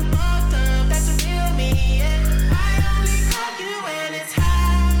 When I'm fucked up, that's a real me. Yeah. I only call you when it's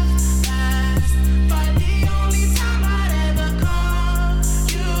half-assed, but the only time I'd ever call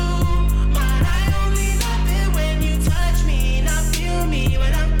you mine. I only love it when you touch me, not feel me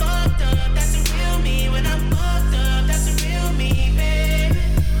when I'm fucked up. That's a real me. When I'm fucked up, that's a real me, baby.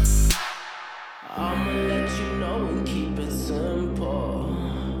 I'ma let you know and keep it simple.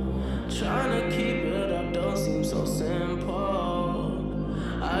 Trying to keep it up don't seem so simple.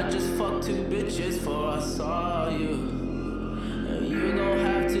 I just fucked 2 bitches before I saw you, and you